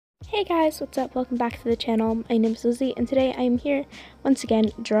Hey guys, what's up? Welcome back to the channel. My name is Lizzie, and today I am here once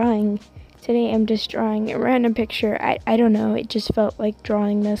again drawing. Today I'm just drawing a random picture. I don't know, it just felt like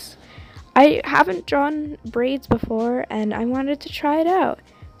drawing this. I haven't drawn braids before, and I wanted to try it out,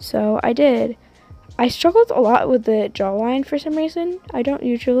 so I did. I struggled a lot with the jawline for some reason. I don't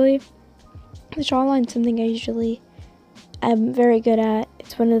usually. The jawline's something I usually am very good at.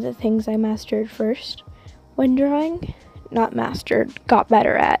 It's one of the things I mastered first when drawing. Not mastered, got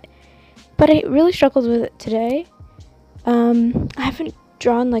better at. But I really struggled with it today. I haven't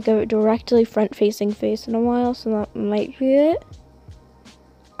drawn like a directly front-facing face in a while, so that might be it.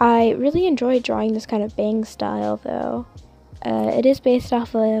 I really enjoy drawing this kind of bang style, though. It is based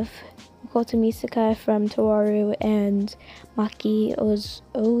off of Makoto Misaka from Towaru and Maki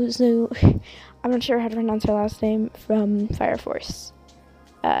Ozu. I'm not sure how to pronounce her last name, from Fire Force.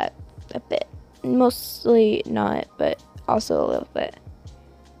 A bit. Mostly not, but also a little bit.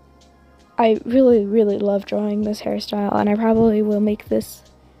 I really love drawing this hairstyle, and I probably will make this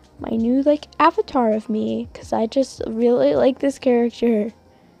my new avatar of me, because I just really like this character.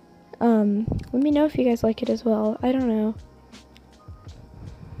 Let me know if you guys like it as well. I don't know.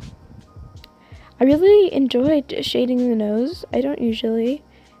 I really enjoyed shading the nose. I don't usually,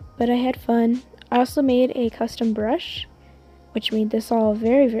 but I had fun. I also made a custom brush, which made this all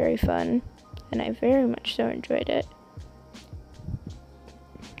very fun, and I very much so enjoyed it.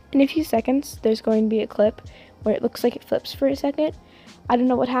 In a few seconds, there's going to be a clip where it looks like it flips for a second. I don't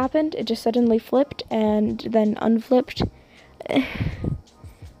know what happened. It just suddenly flipped and then unflipped. It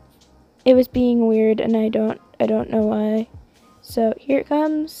was being weird, and I don't know why. So here it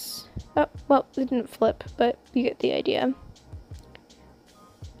comes. Oh, well, it didn't flip, but you get the idea.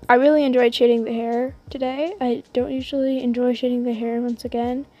 I really enjoyed shading the hair today. I don't usually enjoy shading the hair once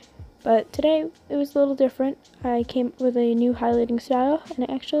again, but today it was a little different. I came up with a new highlighting style, and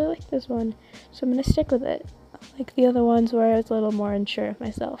I actually like this one, so I'm going to stick with it. Like the other ones where I was a little more unsure of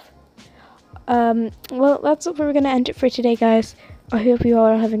myself. Well, that's what we're going to end it for today, guys. I hope you all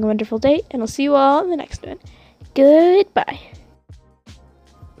are having a wonderful day, and I'll see you all in the next one. Goodbye.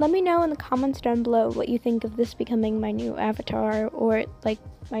 Let me know in the comments down below what you think of this becoming my new avatar, or like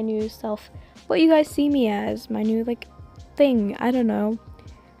my new self. What you guys see me as, my new thing. I don't know.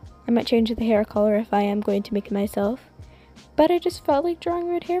 I might change the hair color if I am going to make it myself. But I just felt like drawing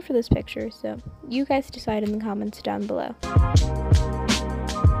red hair for this picture, so you guys decide in the comments down below.